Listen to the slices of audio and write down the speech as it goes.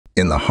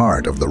In the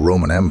heart of the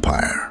Roman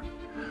Empire,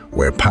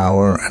 where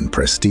power and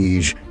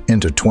prestige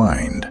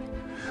intertwined,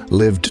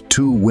 lived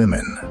two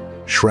women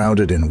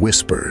shrouded in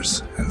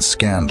whispers and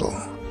scandal.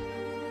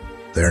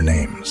 Their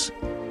names: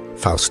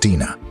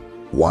 Faustina,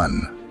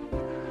 one,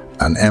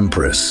 an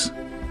empress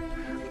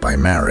by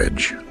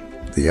marriage;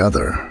 the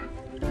other,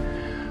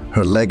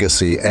 her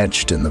legacy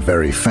etched in the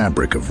very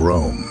fabric of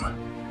Rome.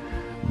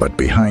 But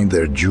behind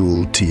their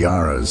jeweled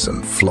tiaras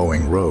and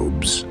flowing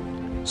robes,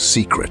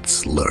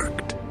 secrets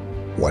lurked.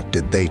 What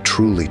did they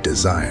truly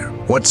desire?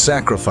 What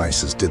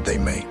sacrifices did they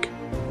make?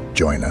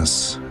 Join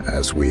us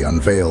as we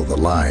unveil the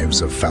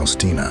lives of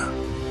Faustina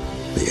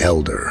the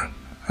Elder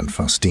and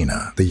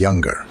Faustina the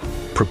Younger.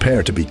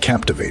 Prepare to be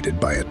captivated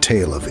by a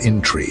tale of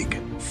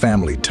intrigue,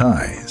 family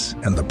ties,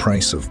 and the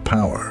price of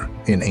power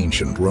in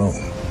ancient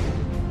Rome.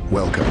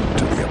 Welcome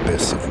to the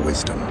Abyss of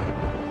Wisdom.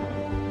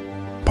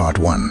 Part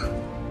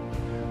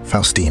 1.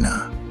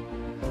 Faustina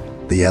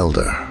the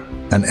Elder,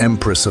 an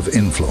empress of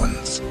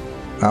influence.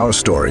 Our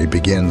story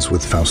begins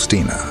with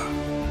Faustina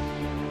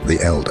the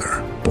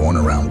Elder, born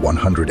around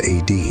 100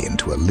 AD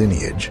into a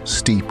lineage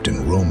steeped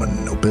in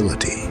Roman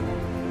nobility.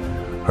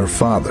 Her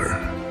father,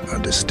 a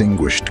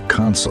distinguished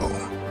consul,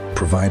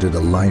 provided a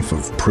life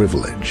of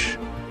privilege,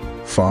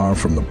 far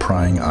from the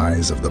prying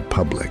eyes of the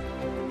public.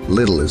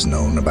 Little is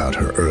known about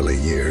her early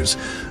years,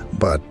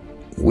 but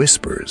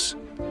whispers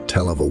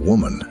tell of a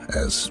woman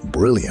as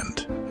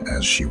brilliant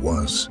as she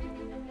was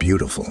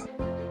beautiful.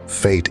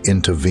 Fate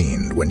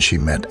intervened when she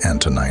met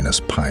Antoninus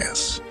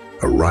Pius,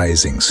 a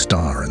rising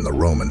star in the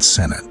Roman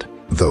Senate.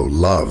 Though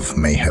love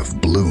may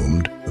have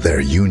bloomed,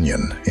 their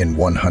union in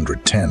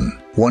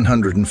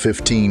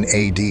 115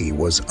 AD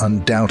was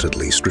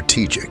undoubtedly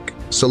strategic,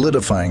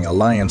 solidifying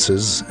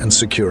alliances and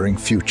securing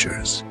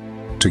futures.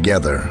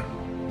 Together,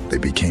 they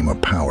became a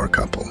power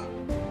couple.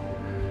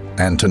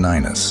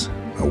 Antoninus,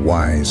 a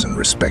wise and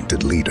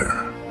respected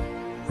leader,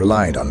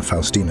 relied on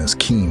Faustina's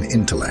keen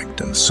intellect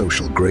and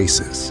social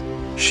graces.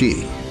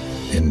 She,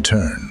 in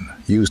turn,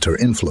 used her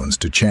influence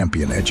to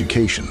champion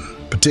education,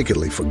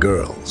 particularly for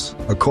girls,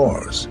 a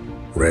cause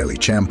rarely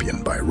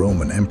championed by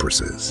Roman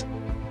empresses.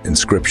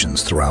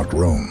 Inscriptions throughout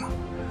Rome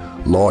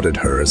lauded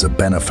her as a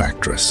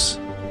benefactress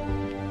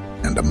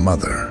and a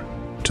mother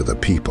to the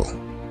people.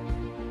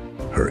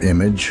 Her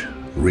image,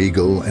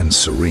 regal and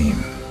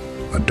serene,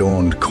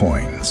 adorned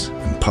coins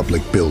and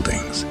public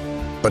buildings.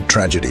 But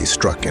tragedy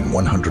struck in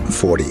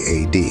 140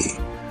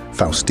 AD.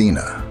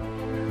 Faustina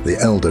the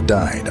Elder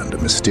died under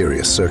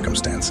mysterious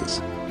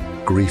circumstances.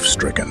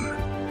 Grief-stricken,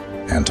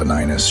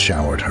 Antoninus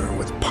showered her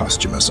with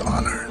posthumous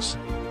honors.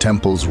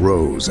 Temples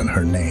rose in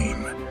her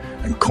name,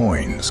 and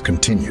coins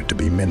continued to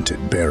be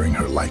minted bearing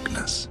her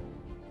likeness.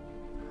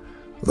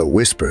 The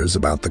whispers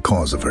about the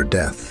cause of her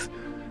death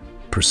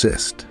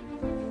persist.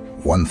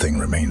 One thing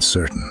remains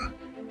certain: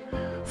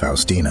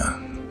 Faustina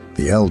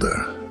the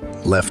Elder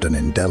left an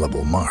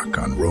indelible mark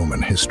on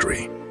Roman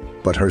history,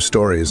 but her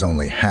story is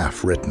only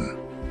half written.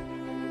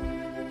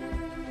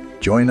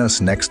 Join us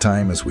next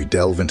time as we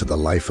delve into the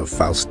life of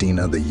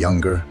Faustina the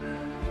Younger,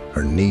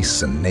 her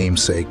niece and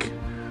namesake,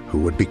 who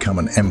would become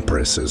an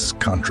empress as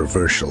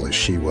controversial as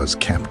she was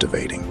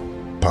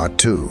captivating. Part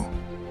 2.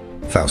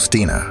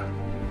 Faustina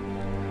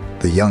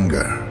the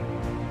Younger,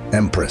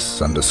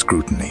 empress under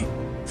scrutiny.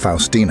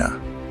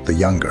 Faustina the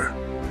Younger,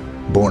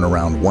 born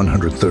around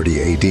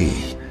 130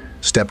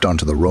 AD, stepped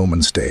onto the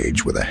Roman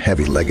stage with a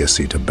heavy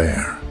legacy to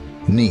bear.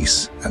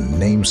 Niece and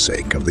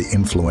namesake of the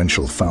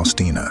influential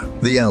Faustina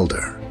the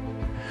Elder,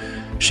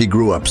 she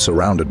grew up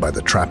surrounded by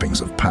the trappings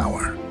of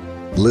power.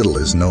 Little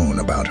is known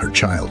about her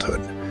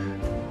childhood,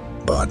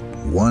 but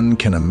one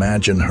can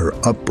imagine her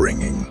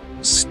upbringing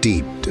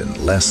steeped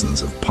in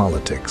lessons of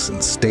politics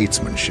and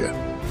statesmanship.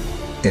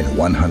 In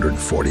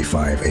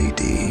 145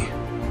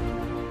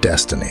 AD,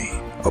 destiny,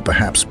 or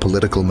perhaps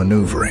political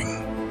maneuvering,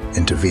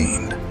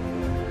 intervened.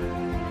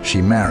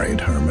 She married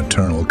her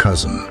maternal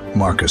cousin,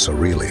 Marcus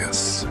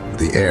Aurelius,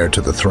 the heir to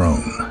the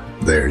throne.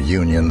 Their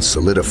union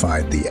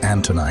solidified the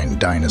Antonine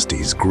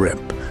dynasty's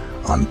grip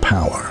on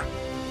power.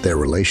 Their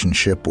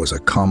relationship was a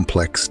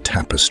complex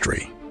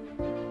tapestry.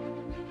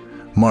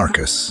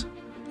 Marcus,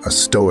 a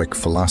stoic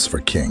philosopher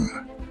king,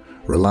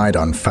 relied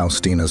on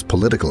Faustina's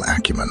political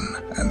acumen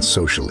and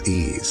social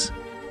ease.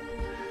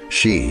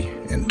 She,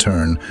 in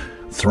turn,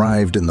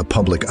 thrived in the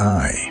public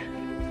eye,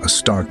 a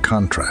stark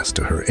contrast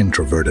to her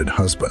introverted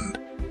husband.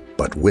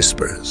 But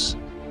whispers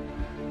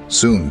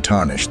soon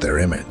tarnished their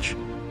image.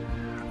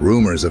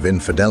 Rumors of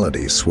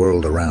infidelity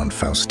swirled around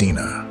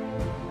Faustina,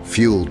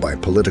 fueled by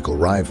political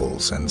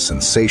rivals and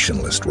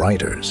sensationalist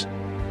writers.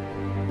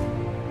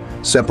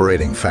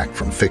 Separating fact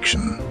from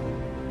fiction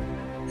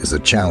is a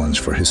challenge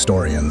for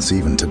historians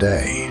even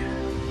today.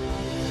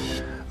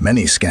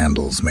 Many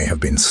scandals may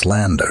have been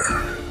slander,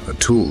 a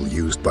tool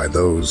used by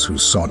those who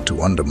sought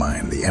to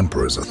undermine the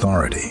emperor's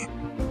authority.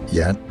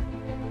 Yet,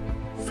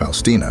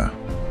 Faustina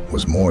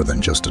was more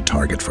than just a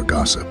target for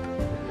gossip.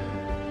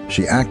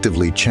 She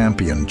actively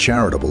championed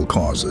charitable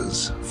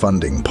causes,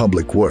 funding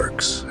public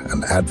works,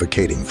 and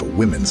advocating for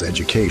women's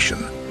education.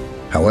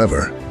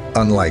 However,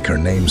 unlike her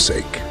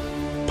namesake,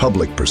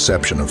 Public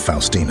perception of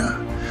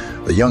Faustina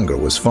the Younger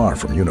was far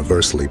from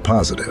universally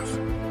positive.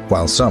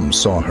 While some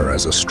saw her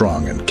as a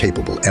strong and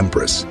capable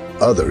empress,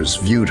 others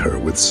viewed her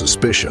with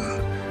suspicion,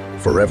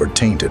 forever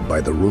tainted by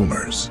the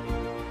rumors.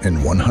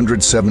 In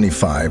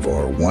 175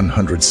 or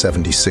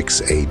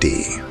 176 AD,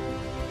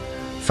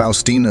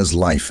 Faustina's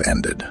life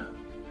ended.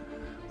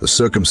 The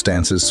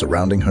circumstances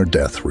surrounding her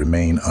death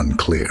remain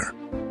unclear.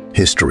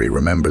 History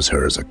remembers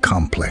her as a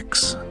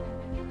complex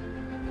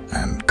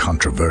and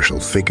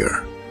controversial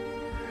figure.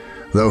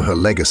 Though her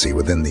legacy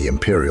within the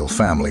imperial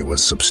family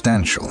was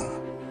substantial,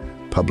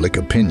 public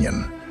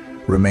opinion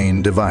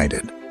remained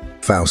divided.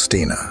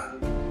 Faustina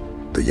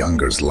the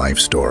Younger's life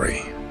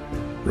story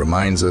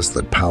reminds us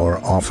that power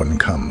often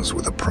comes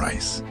with a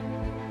price.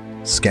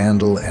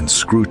 Scandal and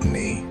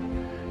scrutiny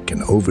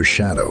can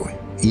overshadow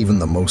even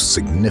the most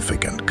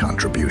significant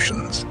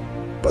contributions.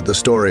 But the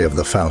story of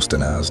the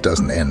Faustinas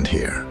doesn't end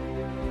here.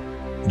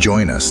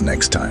 Join us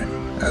next time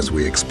as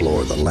we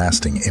explore the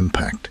lasting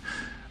impact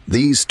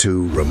these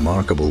two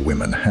remarkable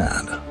women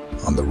had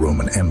on the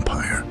Roman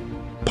Empire.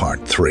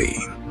 Part 3.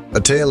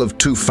 A tale of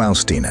two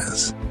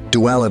Faustinas.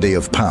 Duality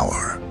of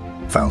power.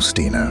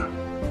 Faustina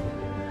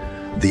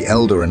the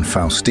Elder and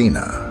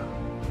Faustina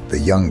the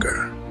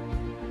Younger.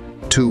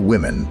 Two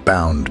women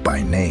bound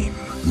by name,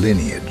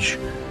 lineage,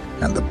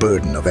 and the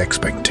burden of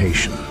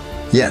expectation.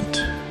 Yet,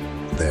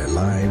 their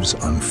lives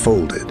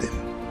unfolded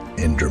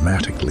in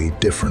dramatically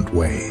different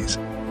ways.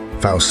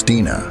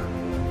 Faustina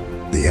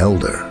the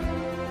Elder,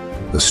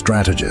 the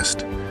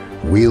strategist,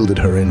 wielded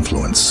her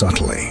influence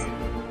subtly.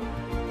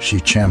 She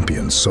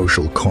championed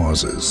social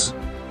causes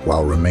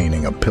while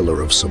remaining a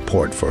pillar of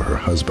support for her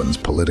husband's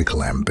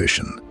political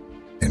ambition.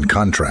 In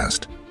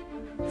contrast,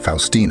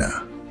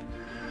 Faustina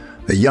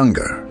the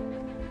Younger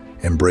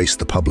embraced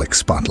the public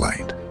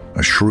spotlight,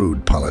 a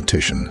shrewd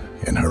politician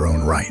in her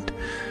own right.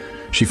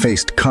 She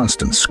faced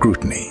constant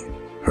scrutiny,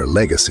 her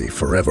legacy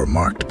forever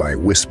marked by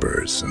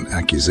whispers and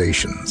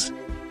accusations.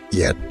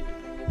 Yet,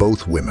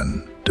 both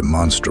women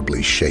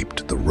demonstrably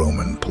shaped the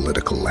Roman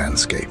political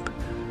landscape.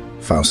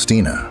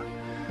 Faustina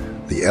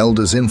the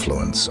Elder's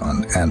influence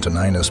on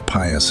Antoninus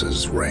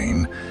Pius's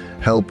reign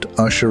helped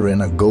usher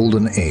in a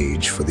golden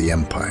age for the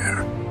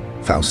empire.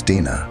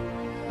 Faustina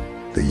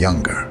the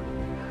Younger,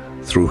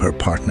 through her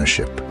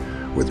partnership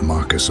with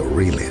Marcus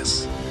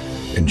Aurelius,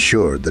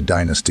 ensured the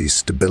dynasty's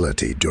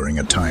stability during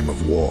a time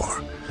of war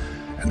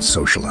and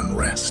social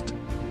unrest.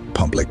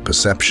 Public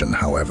perception,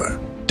 however,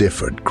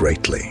 differed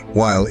greatly.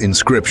 While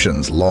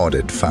inscriptions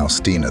lauded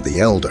Faustina the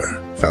Elder,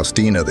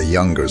 Faustina the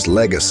Younger's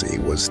legacy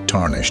was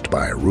tarnished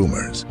by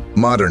rumors.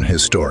 Modern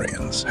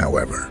historians,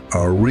 however,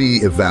 are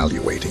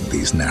re-evaluating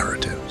these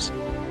narratives.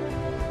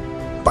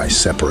 By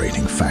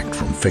separating fact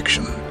from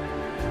fiction,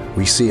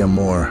 we see a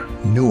more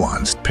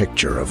nuanced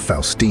picture of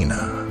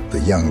Faustina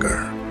the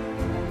Younger,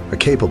 a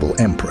capable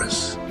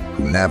empress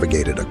who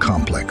navigated a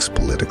complex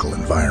political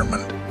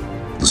environment.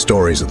 The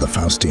stories of the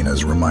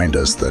Faustinas remind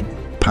us that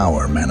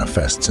power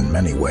manifests in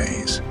many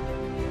ways.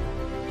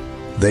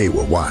 They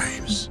were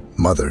wives,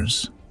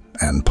 mothers,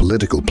 and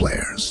political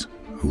players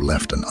who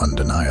left an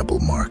undeniable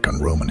mark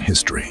on Roman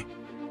history.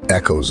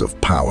 Echoes of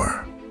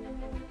power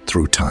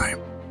through time.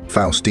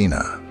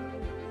 Faustina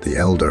the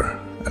Elder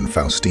and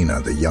Faustina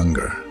the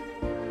Younger,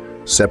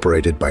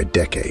 separated by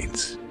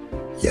decades,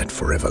 yet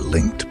forever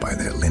linked by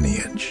their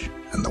lineage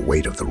and the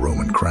weight of the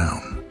Roman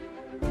crown.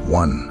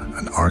 One,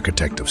 an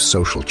architect of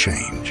social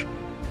change.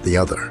 The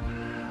other,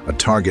 a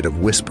target of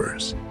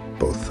whispers.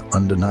 Both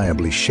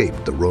undeniably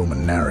shaped the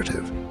Roman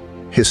narrative.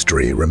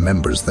 History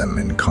remembers them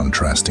in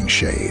contrasting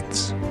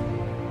shades,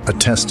 a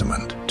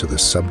testament to the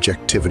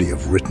subjectivity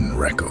of written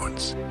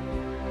records.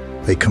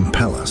 They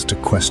compel us to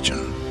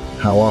question,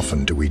 how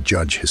often do we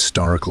judge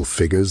historical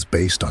figures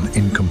based on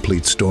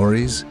incomplete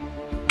stories?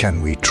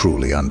 Can we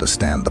truly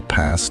understand the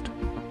past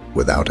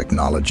without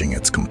acknowledging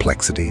its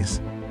complexities?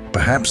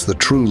 Perhaps the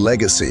true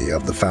legacy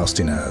of the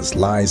Faustinas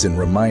lies in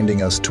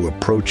reminding us to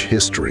approach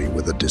history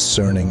with a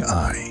discerning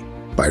eye.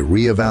 By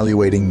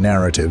re-evaluating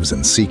narratives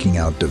and seeking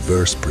out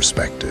diverse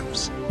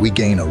perspectives, we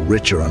gain a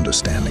richer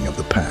understanding of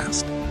the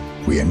past.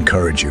 We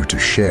encourage you to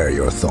share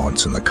your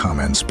thoughts in the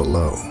comments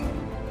below.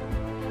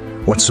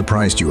 What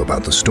surprised you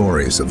about the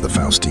stories of the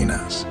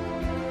Faustinas?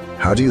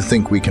 How do you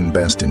think we can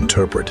best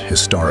interpret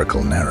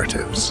historical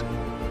narratives?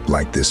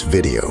 Like this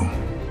video.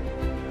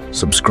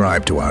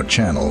 Subscribe to our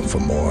channel for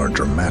more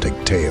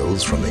dramatic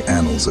tales from the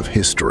annals of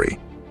history.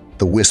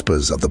 The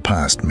whispers of the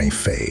past may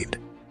fade,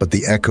 but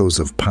the echoes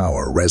of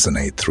power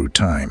resonate through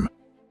time.